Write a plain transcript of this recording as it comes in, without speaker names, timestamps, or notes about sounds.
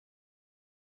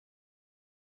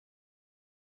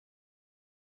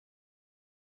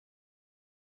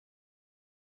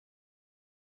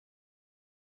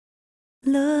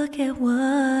Look at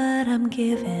what I'm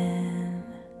given,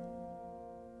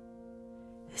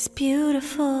 this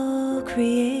beautiful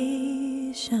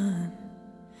creation,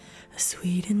 a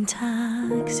sweet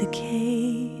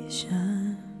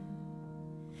intoxication,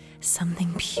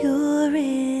 something pure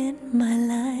in my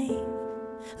life.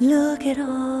 Look at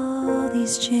all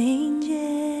these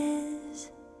changes,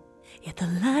 yet the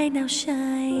light now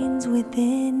shines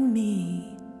within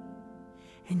me,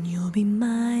 and you'll be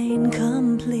mine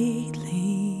completely.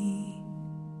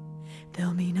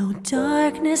 There'll be no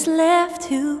darkness left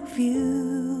to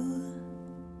view.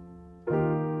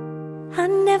 I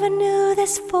never knew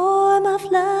this form of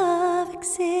love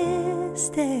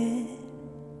existed,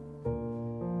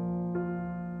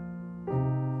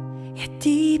 yet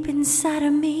deep inside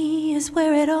of me is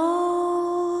where it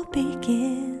all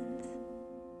begins.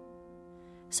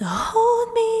 So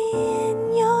hold me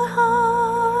in your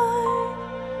heart,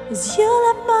 'cause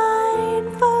you'll have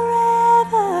mine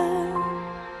forever.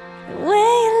 And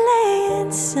when you lay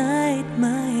inside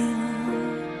my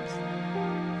arms,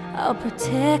 I'll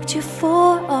protect you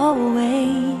for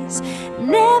always.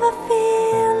 Never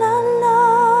feel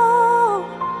alone,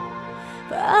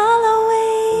 for I'll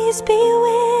always be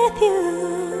with you.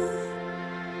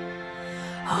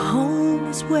 A home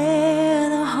is where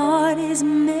the heart is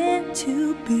meant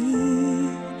to be.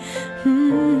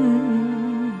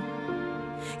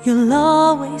 You'll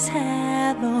always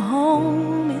have a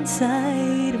home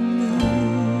inside of me.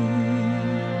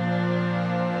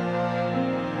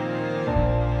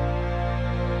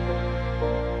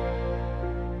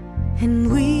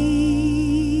 And we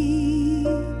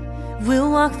will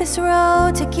walk this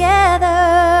road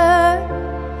together.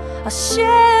 I'll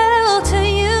shelter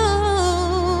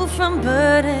you from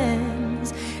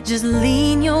burdens, just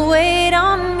lean your weight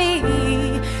on me.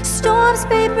 Storms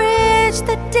may bridge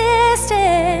the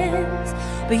distance,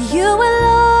 but you will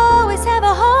always have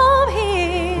a home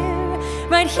here,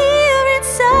 right here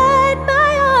inside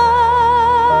my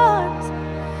arms.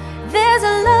 There's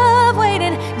a love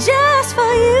waiting just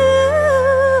for you.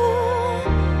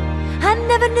 I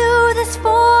never knew this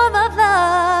form of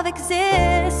love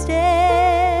existed.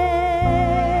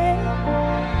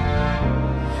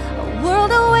 A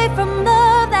world away from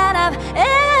love that I've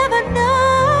ever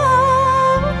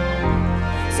known.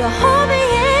 So hold me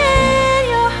in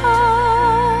your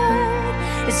heart,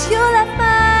 'cause you'll have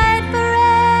mine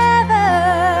forever.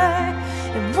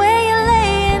 And when you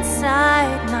lay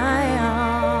inside my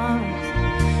arms,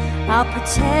 I'll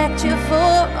protect you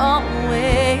for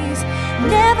always.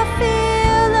 Never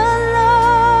feel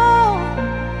alone,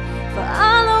 for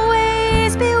I'll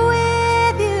always be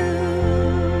with you.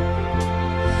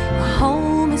 A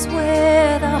home is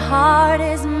where the heart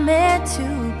is meant to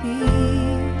be.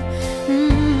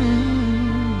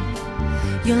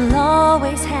 You'll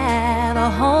always have a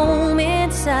home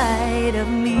inside of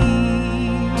me.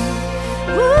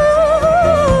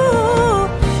 Ooh,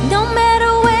 no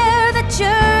matter where the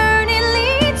journey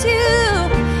leads you,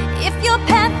 if your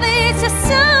path leads to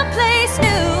someplace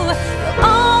new, you'll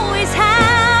always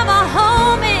have a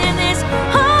home in this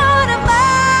heart of mine.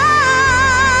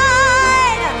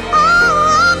 Oh,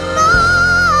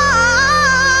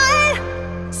 mine.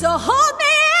 So hold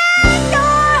me in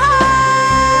your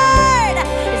heart,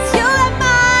 'cause you'll have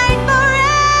mine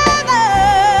forever.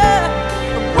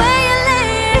 When you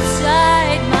lay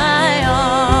inside my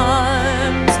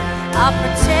arms, I'll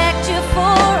protect you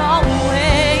for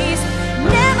always.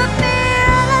 Never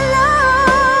feel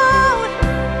alone,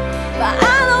 but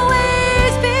I'll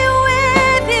always be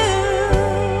with you.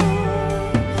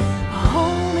 A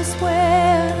home is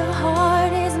where the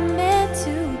heart is meant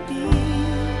to be.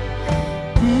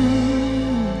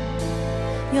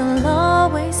 You'll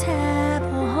always have a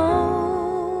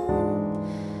home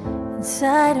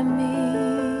inside of me.